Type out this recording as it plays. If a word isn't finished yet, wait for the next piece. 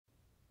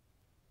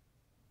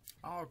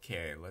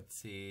Okay, let's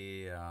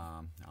see.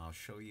 I'll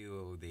show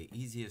you the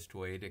easiest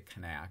way to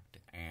connect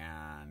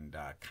and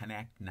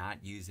connect not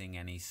using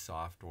any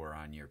software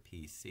on your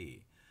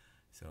PC.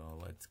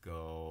 So let's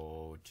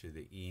go to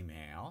the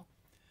email.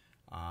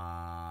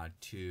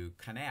 To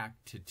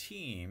connect to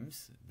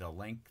Teams, the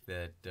link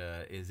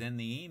that is in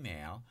the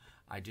email,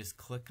 I just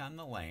click on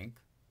the link.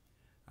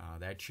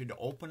 That should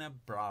open a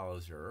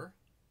browser,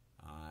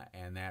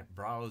 and that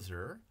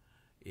browser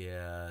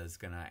is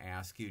going to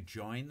ask you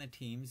join the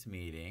Teams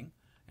meeting,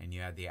 and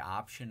you have the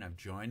option of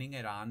joining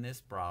it on this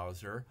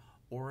browser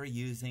or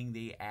using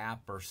the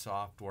app or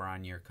software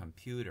on your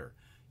computer.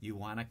 You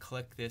want to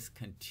click this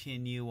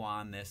continue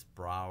on this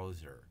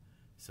browser.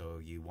 So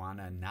you want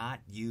to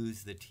not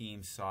use the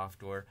Teams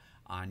software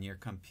on your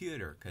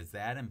computer, because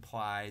that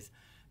implies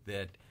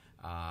that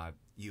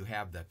you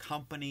have the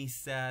company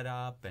set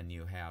up and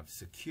you have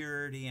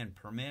security and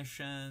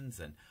permissions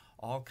and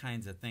all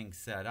kinds of things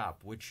set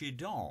up, which you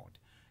don't.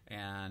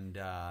 And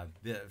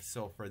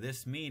so for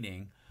this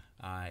meeting,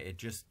 it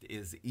just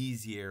is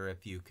easier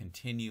if you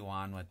continue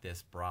on with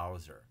this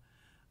browser.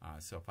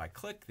 So if I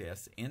click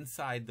this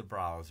inside the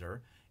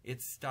browser,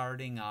 it's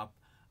starting up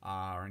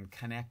and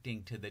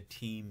connecting to the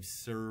Teams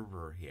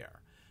server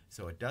here.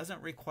 So it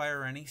doesn't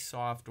require any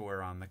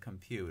software on the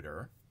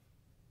computer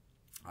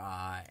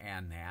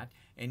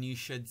and you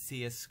should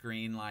see a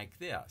screen like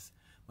this.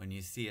 When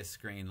you see a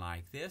screen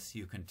like this,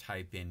 you can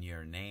type in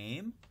your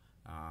name.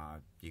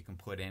 You can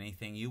put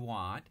anything you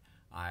want.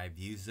 I've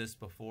used this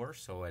before,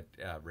 so it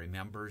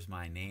remembers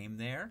my name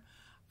there.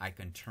 I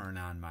can turn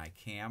on my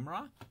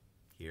camera.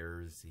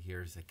 Here's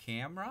the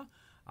camera.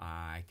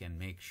 I can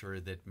make sure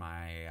that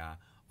my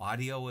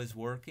audio is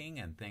working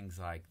and things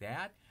like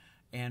that.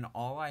 And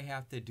all I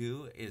have to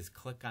do is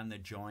click on the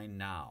Join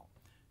Now.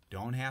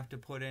 Don't have to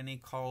put any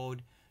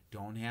code.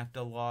 Don't have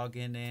to log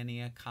into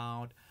any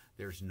account.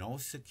 There's no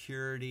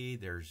security.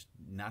 There's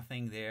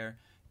nothing there.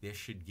 This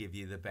should give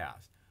you the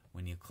best.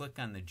 When you click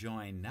on the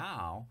Join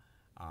Now,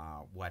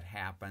 what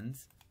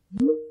happens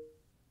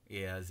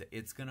is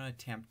it's going to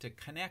attempt to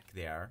connect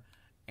there,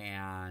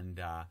 and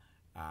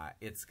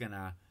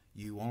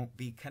you won't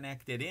be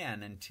connected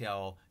in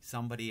until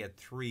somebody at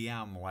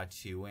 3M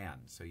lets you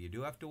in. So you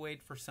do have to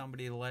wait for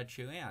somebody to let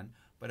you in,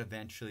 but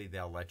eventually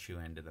they'll let you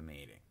into the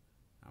meeting.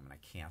 I'm going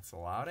to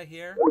cancel out of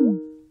here.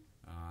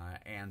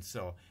 And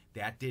so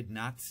that did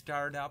not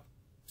start up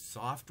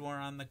software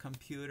on the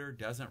computer,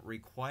 doesn't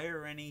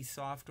require any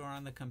software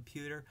on the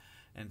computer.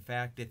 In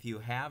fact, if you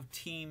have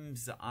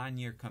Teams on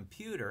your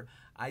computer,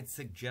 I'd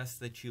suggest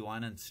that you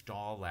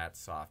uninstall that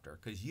software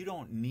because you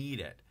don't need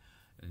it.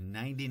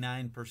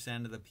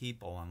 99% of the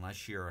people,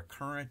 unless you're a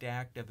current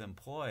active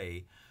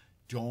employee,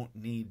 don't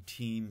need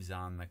Teams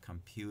on the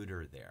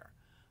computer there.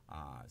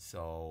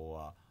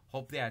 So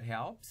hope that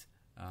helps.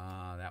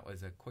 That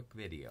was a quick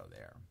video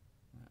there.